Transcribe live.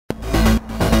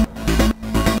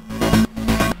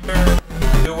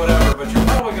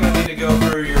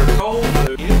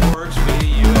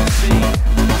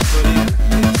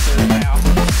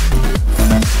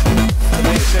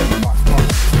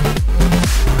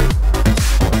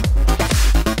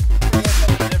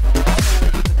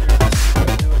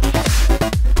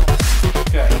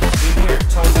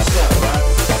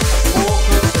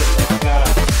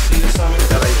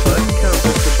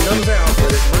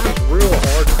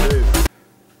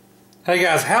Hey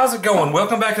guys, how's it going?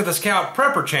 Welcome back to the Scout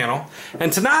Prepper channel.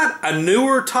 And tonight, a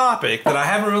newer topic that I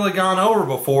haven't really gone over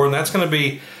before, and that's going to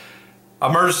be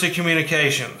emergency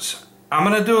communications. I'm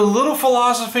going to do a little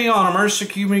philosophy on emergency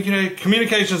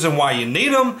communications and why you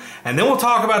need them, and then we'll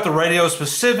talk about the radio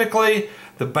specifically,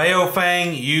 the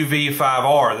Baofeng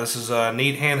UV-5R. This is a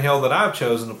neat handheld that I've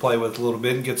chosen to play with a little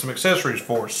bit and get some accessories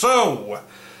for. So,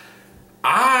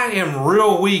 I am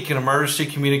real weak in emergency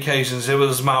communications. It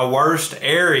was my worst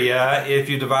area if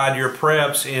you divide your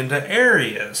preps into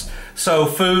areas. So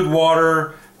food,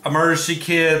 water, emergency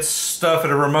kits, stuff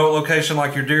at a remote location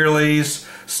like your deer lease,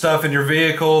 stuff in your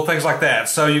vehicle, things like that.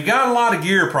 So you've got a lot of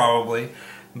gear probably,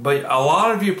 but a lot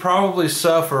of you probably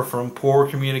suffer from poor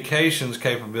communications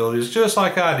capabilities just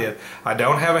like I did. I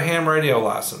don't have a ham radio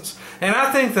license. And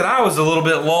I think that I was a little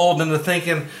bit lulled into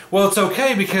thinking, well, it's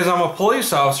okay because I'm a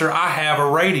police officer, I have a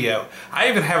radio. I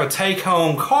even have a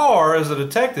take-home car as a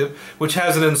detective, which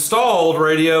has an installed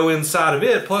radio inside of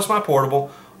it, plus my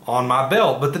portable on my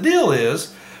belt. But the deal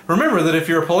is, remember that if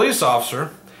you're a police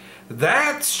officer,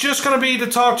 that's just going to be to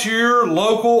talk to your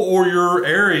local or your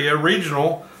area,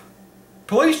 regional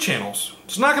police channels.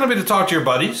 It's not going to be to talk to your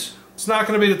buddies. It's not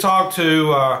going to be to talk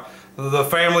to the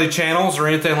family channels or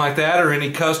anything like that, or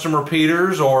any custom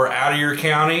repeaters or out of your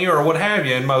county or what have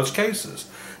you in most cases.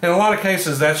 In a lot of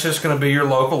cases, that's just going to be your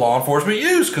local law enforcement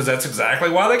use because that's exactly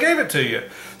why they gave it to you.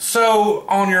 So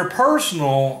on your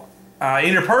personal,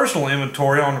 in your personal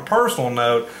inventory, on your personal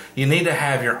note, you need to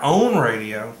have your own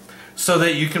radio so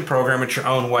that you can program it your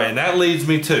own way. And that leads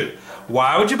me to,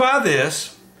 why would you buy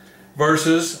this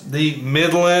versus the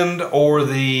Midland or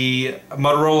the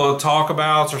Motorola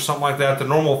Talkabouts or something like that, the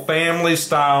normal family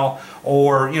style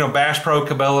or, you know, Bass Pro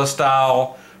Cabela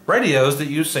style radios that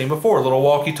you've seen before, little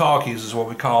walkie-talkies is what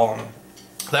we call them.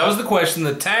 That was the question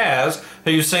that Taz,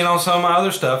 who you've seen on some of my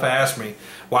other stuff, asked me.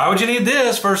 Why would you need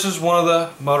this versus one of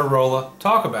the Motorola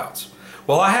Talkabouts?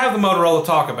 Well, I have the Motorola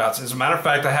Talkabouts. As a matter of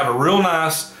fact, I have a real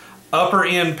nice upper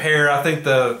end pair, I think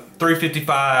the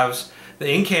 355s,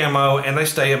 in camo, and they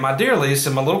stay at my deer lease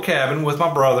in my little cabin with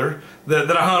my brother that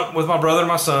I hunt with my brother,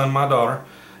 my son, my daughter,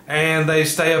 and they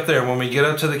stay up there. When we get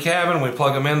up to the cabin, we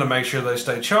plug them in to make sure they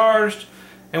stay charged,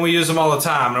 and we use them all the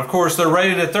time. And of course, they're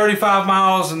rated at 35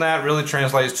 miles, and that really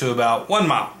translates to about 1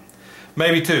 mile,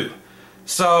 maybe 2.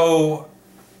 So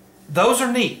those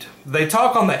are neat. They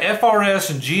talk on the FRS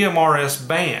and GMRS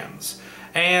bands.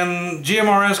 And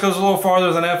GMRS goes a little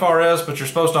farther than FRS, but you're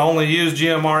supposed to only use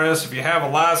GMRS if you have a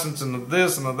license and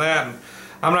this and that. And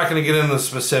I'm not going to get into the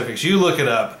specifics. You look it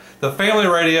up. The family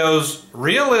radios,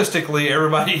 realistically,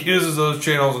 everybody uses those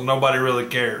channels and nobody really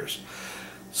cares.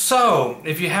 So,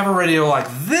 if you have a radio like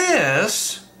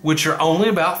this, which are only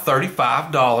about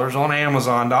 $35 on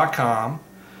Amazon.com,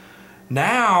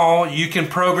 now you can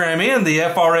program in the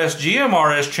FRS,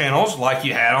 GMRS channels like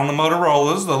you had on the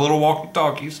Motorola's, the little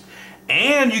walkie-talkies.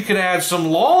 And you could add some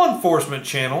law enforcement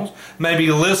channels,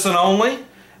 maybe listen only,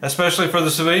 especially for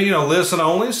the civilian, you know, listen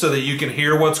only so that you can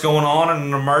hear what's going on in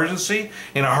an emergency,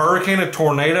 in a hurricane, a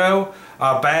tornado,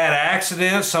 a bad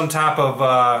accident, some type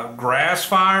of grass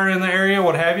fire in the area,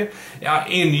 what have you.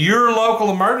 In your local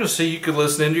emergency, you could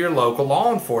listen into your local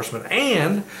law enforcement,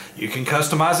 and you can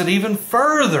customize it even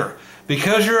further.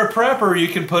 Because you're a prepper, you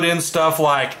can put in stuff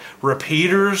like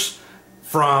repeaters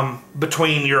from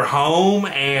between your home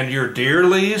and your deer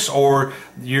lease or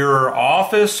your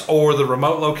office or the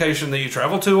remote location that you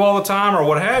travel to all the time or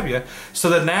what have you, so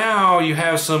that now you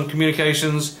have some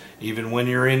communications even when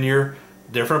you're in your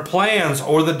different plans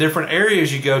or the different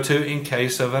areas you go to in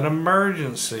case of an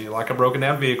emergency, like a broken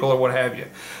down vehicle or what have you.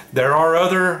 There are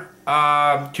other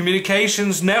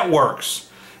communications networks.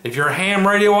 If you're a ham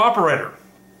radio operator,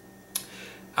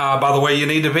 by the way, you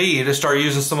need to be to start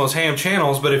using some of those ham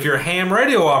channels, but if you're a ham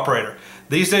radio operator,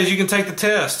 these days you can take the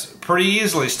test pretty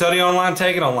easily. Study online,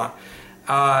 take it online.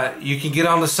 You can get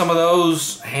onto some of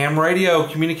those ham radio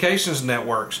communications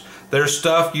networks. There's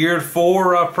stuff geared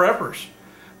for preppers.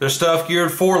 There's stuff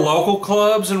geared for local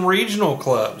clubs and regional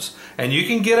clubs. And you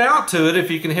can get out to it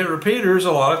if you can hit repeaters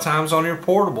a lot of times on your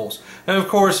portables. And of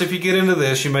course, if you get into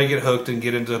this, you may get hooked and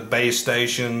get into base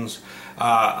stations,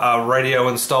 a radio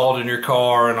installed in your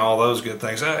car and all those good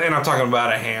things. And I'm talking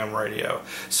about a ham radio.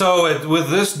 So with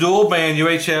this dual band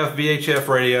UHF, VHF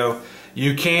radio,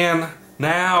 you can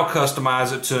now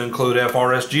customize it to include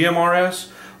FRS,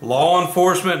 GMRS, law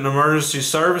enforcement and emergency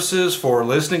services for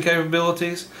listening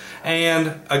capabilities,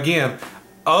 and again,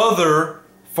 other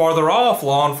farther off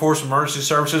law enforcement emergency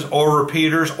services or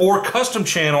repeaters or custom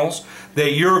channels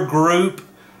that your group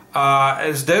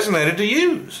is designated to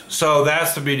use. So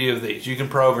that's the beauty of these. You can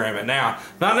program it. Now,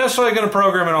 not necessarily going to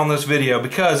program it on this video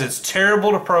because it's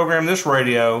terrible to program this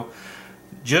radio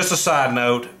just a side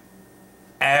note,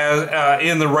 as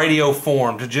in the radio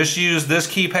form, to just use this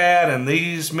keypad and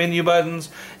these menu buttons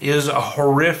is a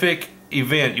horrific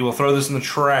event. You will throw this in the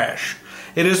trash.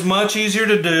 It is much easier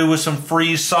to do with some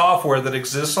free software that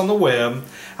exists on the web.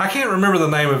 I can't remember the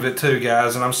name of it too,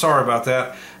 guys, and I'm sorry about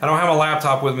that. I don't have a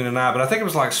laptop with me tonight, but I think it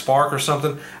was like Spark or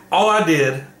something. All I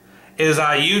did is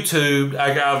I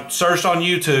searched on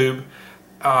YouTube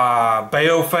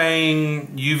Baofeng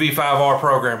UV-5R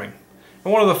programming.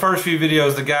 In one of the first few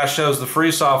videos, the guy shows the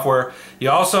free software. You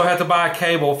also have to buy a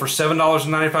cable for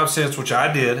 $7.95, which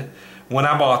I did when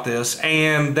I bought this,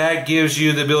 and that gives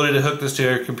you the ability to hook this to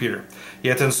your computer. You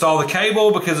have to install the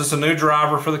cable because it's a new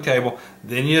driver for the cable.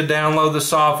 Then you download the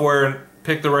software and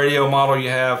pick the radio model you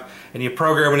have, and you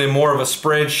program it in more of a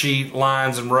spreadsheet,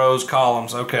 lines and rows,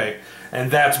 columns. Okay,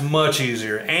 and that's much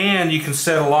easier. And you can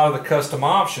set a lot of the custom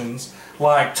options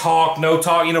like talk, no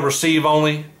talk, you know, receive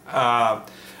only,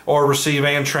 or receive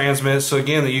and transmit. So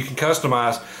again, that you can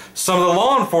customize some of the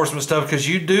law enforcement stuff, because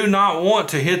you do not want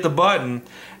to hit the button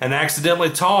and accidentally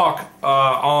talk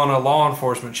on a law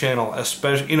enforcement channel,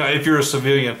 especially, you know, if you're a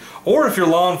civilian or if you're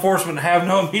law enforcement and have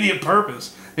no immediate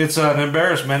purpose. It's an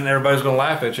embarrassment and everybody's going to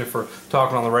laugh at you for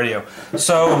talking on the radio.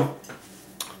 So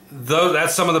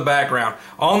that's some of the background.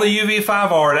 On the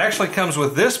UV-5R, it actually comes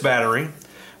with this battery,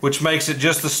 which makes it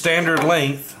just the standard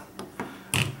length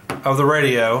of the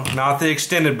radio, not the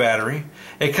extended battery.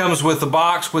 It comes with the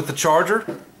box with the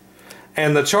charger,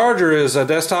 and the charger is a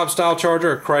desktop style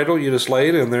charger, a cradle. You just lay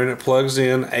it in there and it plugs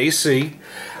in AC.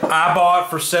 I bought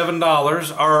for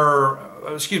 $7,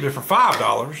 or excuse me, for $5,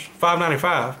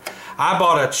 $5.95. I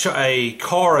bought a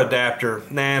car adapter,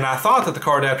 and I thought that the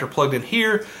car adapter plugged in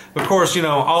here. Of course, you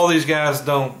know, all these guys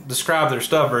don't describe their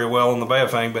stuff very well in the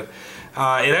Baofeng, but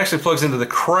it actually plugs into the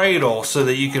cradle so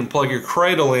that you can plug your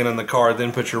cradle in the car,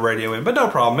 then put your radio in. But no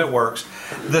problem, it works.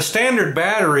 The standard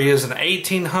battery is an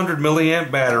 1800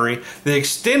 milliamp battery. The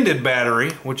extended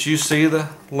battery, which you see the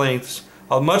lengths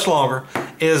much longer,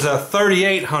 is a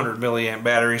 3800 milliamp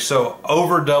battery, so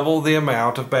over double the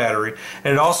amount of battery.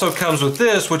 And it also comes with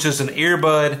this, which is an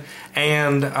earbud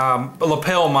and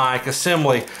lapel mic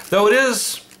assembly. Though it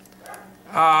is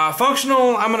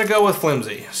functional, I'm going to go with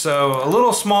flimsy. So a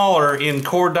little smaller in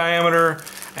cord diameter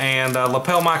and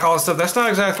lapel mic, all that stuff. That's not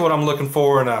exactly what I'm looking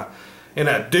for in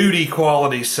a duty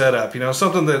quality setup. You know,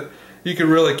 something that you can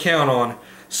really count on.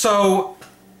 So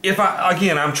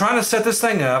again, I'm trying to set this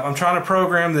thing up. I'm trying to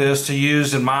program this to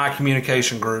use in my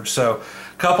communication group. So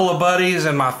a couple of buddies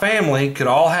and my family could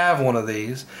all have one of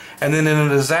these. And then in a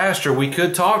disaster, we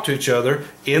could talk to each other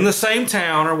in the same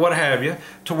town or what have you.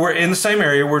 We're in the same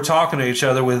area, we're talking to each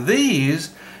other with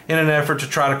these in an effort to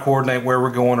try to coordinate where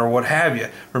we're going or what have you.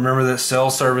 Remember that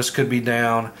cell service could be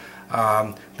down.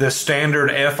 The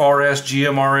standard FRS,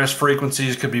 GMRS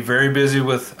frequencies could be very busy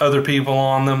with other people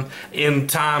on them in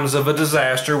times of a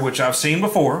disaster, which I've seen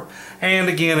before. And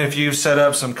again, if you've set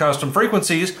up some custom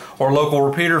frequencies or local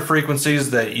repeater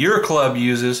frequencies that your club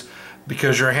uses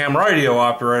because you're a ham radio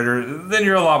operator, then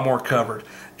you're a lot more covered.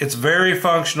 It's very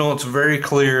functional, it's very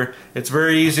clear, it's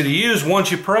very easy to use once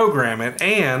you program it.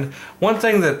 And one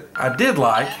thing that I did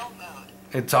like,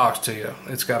 it talks to you.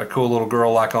 It's got a cool little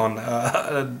girl like on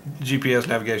GPS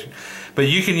navigation. But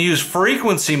you can use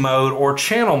frequency mode or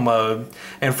channel mode.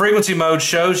 And frequency mode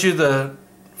shows you the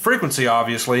frequency,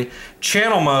 obviously.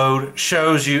 Channel mode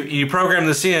shows you program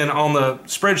this in on the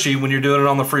spreadsheet when you're doing it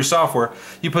on the free software.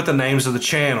 You put the names of the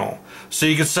channel. So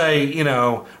you could say, you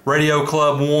know, Radio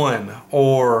Club 1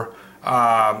 or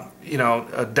you know,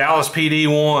 a Dallas PD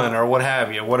 1 or what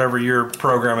have you, whatever you're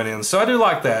programming in. So I do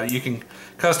like that. You can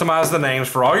customize the names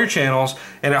for all your channels,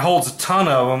 and it holds a ton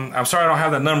of them. I'm sorry I don't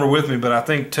have that number with me, but I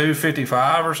think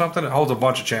 255 or something. It holds a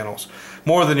bunch of channels,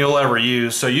 more than you'll ever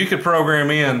use. So you could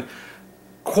program in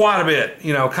quite a bit,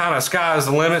 you know, kind of sky's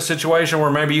the limit situation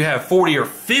where maybe you have 40 or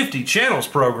 50 channels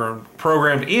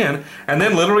programmed in, and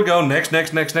then literally go next,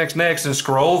 next, next, next, next, and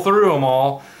scroll through them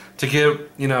all to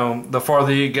get, you know, the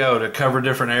farther you go to cover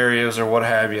different areas or what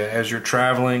have you as you're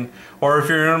traveling, or if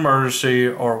you're in an emergency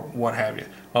or what have you.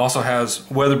 Also has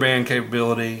weather band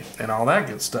capability and all that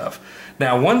good stuff.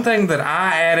 Now, one thing that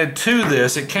I added to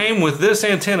this, it came with this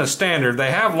antenna standard.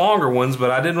 They have longer ones,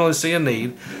 but I didn't really see a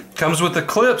need. Comes with the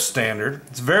clip standard.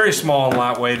 It's very small and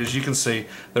lightweight, as you can see.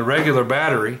 The regular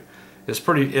battery is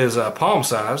palm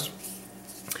sized.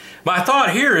 My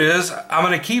thought here is I'm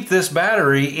going to keep this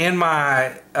battery in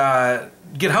my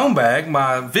get home bag,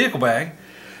 my vehicle bag,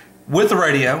 with the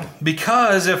radio,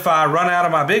 because if I run out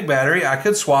of my big battery, I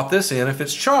could swap this in if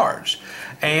it's charged.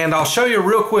 And I'll show you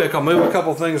real quick. I'll move a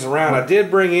couple things around. I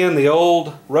did bring in the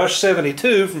old Rush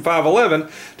 72 from 511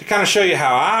 to kind of show you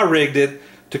how I rigged it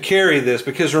to carry this,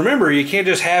 because remember, you can't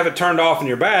just have it turned off in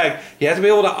your bag. You have to be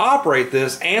able to operate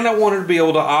this, and I wanted to be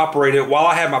able to operate it while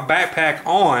I have my backpack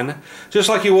on, just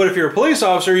like you would if you're a police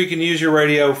officer. You can use your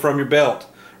radio from your belt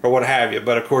or what have you,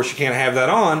 but of course you can't have that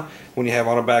on when you have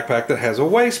on a backpack that has a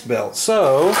waist belt.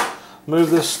 So move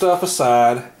this stuff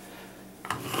aside,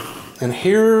 and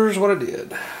here's what I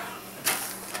did.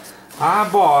 I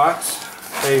bought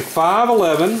a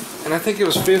 511, and I think it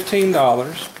was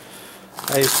 $15.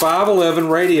 A 511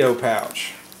 radio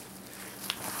pouch.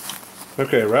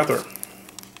 Okay, right there.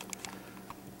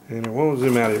 And it won't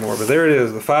zoom out anymore, but there it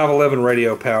is, the 511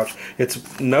 radio pouch.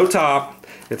 It's no top.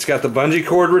 It's got the bungee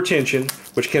cord retention,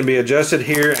 which can be adjusted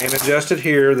here and adjusted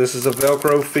here. This is a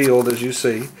Velcro field, as you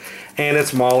see. And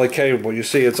it's MOLLE capable. You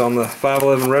see it's on the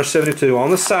 511 Rush 72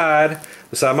 on the side,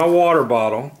 beside my water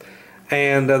bottle.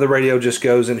 And the radio just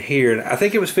goes in here. And I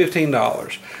think it was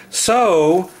 $15.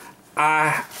 So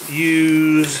I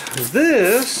use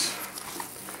this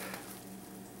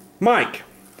mic,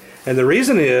 and the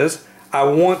reason is I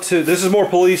want to, this is more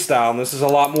police style, and this is a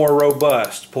lot more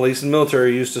robust. Police and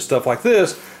military are used to stuff like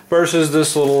this versus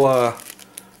this little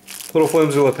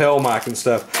flimsy lapel mic and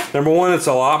stuff. Number one, it's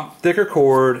a lot thicker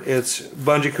cord. It's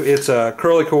a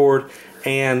curly cord,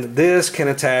 and this can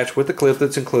attach with the clip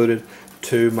that's included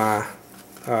to my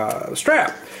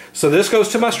strap. So this goes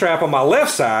to my strap on my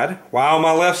left side. Why on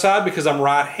my left side? Because I'm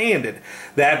right-handed.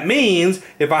 That means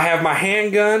if I have my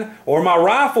handgun or my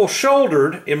rifle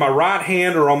shouldered in my right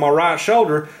hand or on my right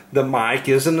shoulder, the mic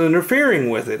isn't interfering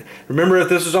with it. Remember, if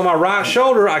this was on my right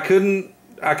shoulder, I couldn't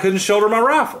shoulder my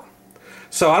rifle.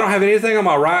 So I don't have anything on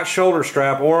my right shoulder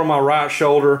strap or on my right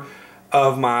shoulder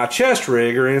of my chest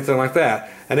rig or anything like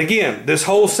that. And again, this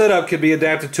whole setup could be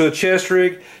adapted to a chest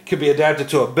rig, could be adapted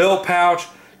to a belt pouch,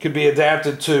 could be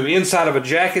adapted to inside of a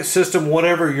jacket system,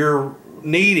 whatever you're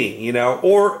needing, you know,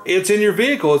 or it's in your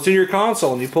vehicle, it's in your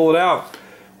console, and you pull it out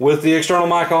with the external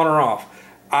mic on or off.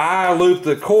 I loop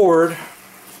the cord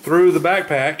through the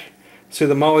backpack. See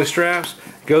the MOLLE straps?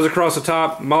 It goes across the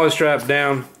top, MOLLE strap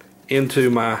down into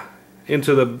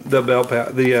the belt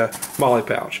pouch, the MOLLE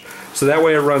pouch. So that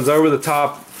way it runs over the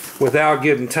top without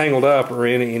getting tangled up or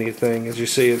anything. As you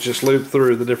see, it's just looped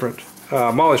through the different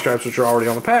MOLLE straps which are already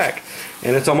on the pack,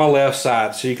 and it's on my left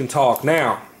side, so you can talk.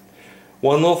 Now,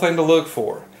 one little thing to look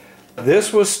for.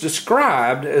 This was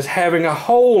described as having a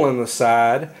hole in the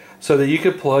side so that you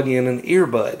could plug in an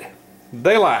earbud.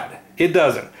 They lied. It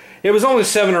doesn't. It was only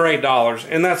 $7 or $8,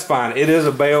 and that's fine. It is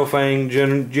a Baofeng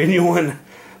genuine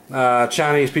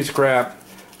Chinese piece of crap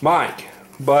mic,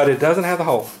 but it doesn't have the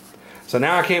hole. So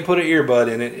now I can't put an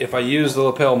earbud in it if I use the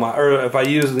lapel mic, or if I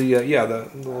use the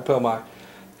lapel mic.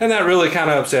 And that really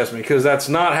kind of upsets me, because that's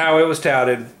not how it was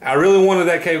touted. I really wanted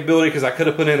that capability because I could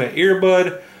have put in an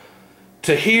earbud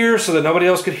to hear so that nobody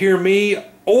else could hear me,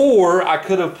 or I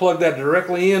could have plugged that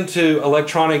directly into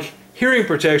electronic hearing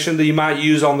protection that you might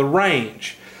use on the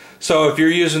range. So if you're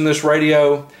using this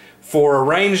radio for a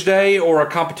range day or a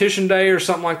competition day or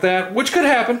something like that, which could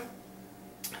happen,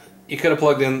 you could have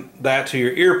plugged in that to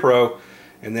your ear pro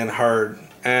and then heard.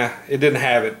 It didn't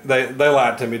have it. They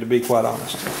lied to me, to be quite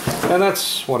honest. And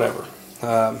that's whatever.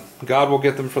 God will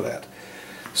get them for that.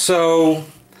 So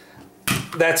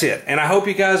that's it. And I hope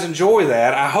you guys enjoy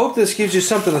that. I hope this gives you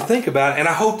something to think about, and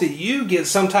I hope that you get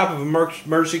some type of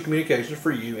emergency communication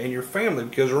for you and your family,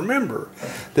 because remember,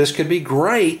 this could be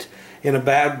great in a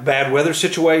bad weather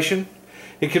situation.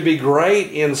 It could be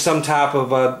great in some type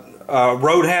of a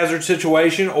road hazard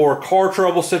situation or a car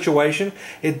trouble situation.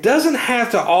 It doesn't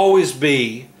have to always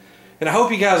be, and I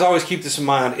hope you guys always keep this in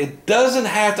mind, it doesn't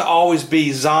have to always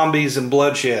be zombies and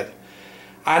bloodshed.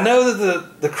 I know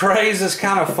that the craze is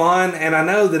kind of fun, and I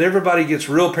know that everybody gets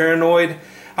real paranoid.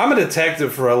 I'm a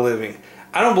detective for a living.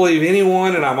 I don't believe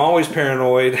anyone, and I'm always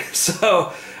paranoid.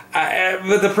 But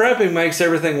the prepping makes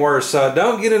everything worse. So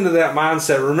don't get into that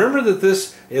mindset. Remember that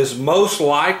this is most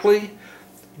likely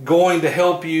going to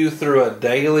help you through a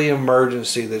daily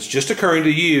emergency that's just occurring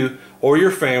to you or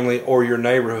your family or your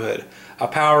neighborhood. A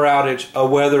power outage, a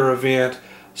weather event,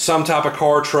 some type of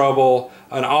car trouble,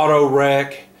 an auto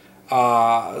wreck,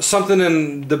 something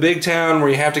in the big town where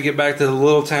you have to get back to the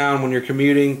little town when you're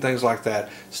commuting, things like that.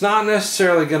 It's not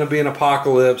necessarily going to be an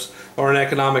apocalypse or an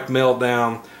economic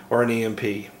meltdown or an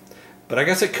EMP. But I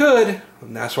guess it could,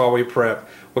 and that's why we prep.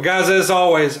 Well, guys, as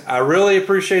always, I really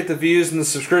appreciate the views and the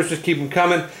subscriptions. Keep them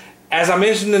coming. As I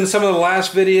mentioned in some of the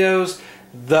last videos,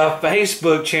 the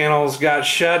Facebook channels got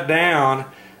shut down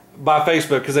by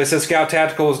Facebook because they said Scout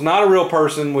Tactical is not a real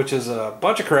person, which is a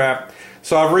bunch of crap.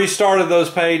 So I've restarted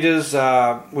those pages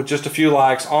with just a few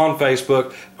likes on Facebook.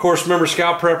 Of course, remember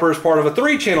Scout Prepper is part of a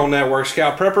 3-channel network: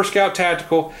 Scout Prepper, Scout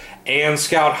Tactical, and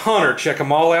Scout Hunter. Check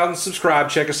them all out and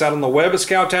subscribe. Check us out on the web at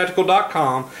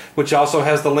scouttactical.com, which also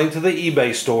has the link to the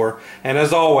eBay store. And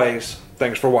as always,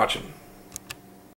 thanks for watching.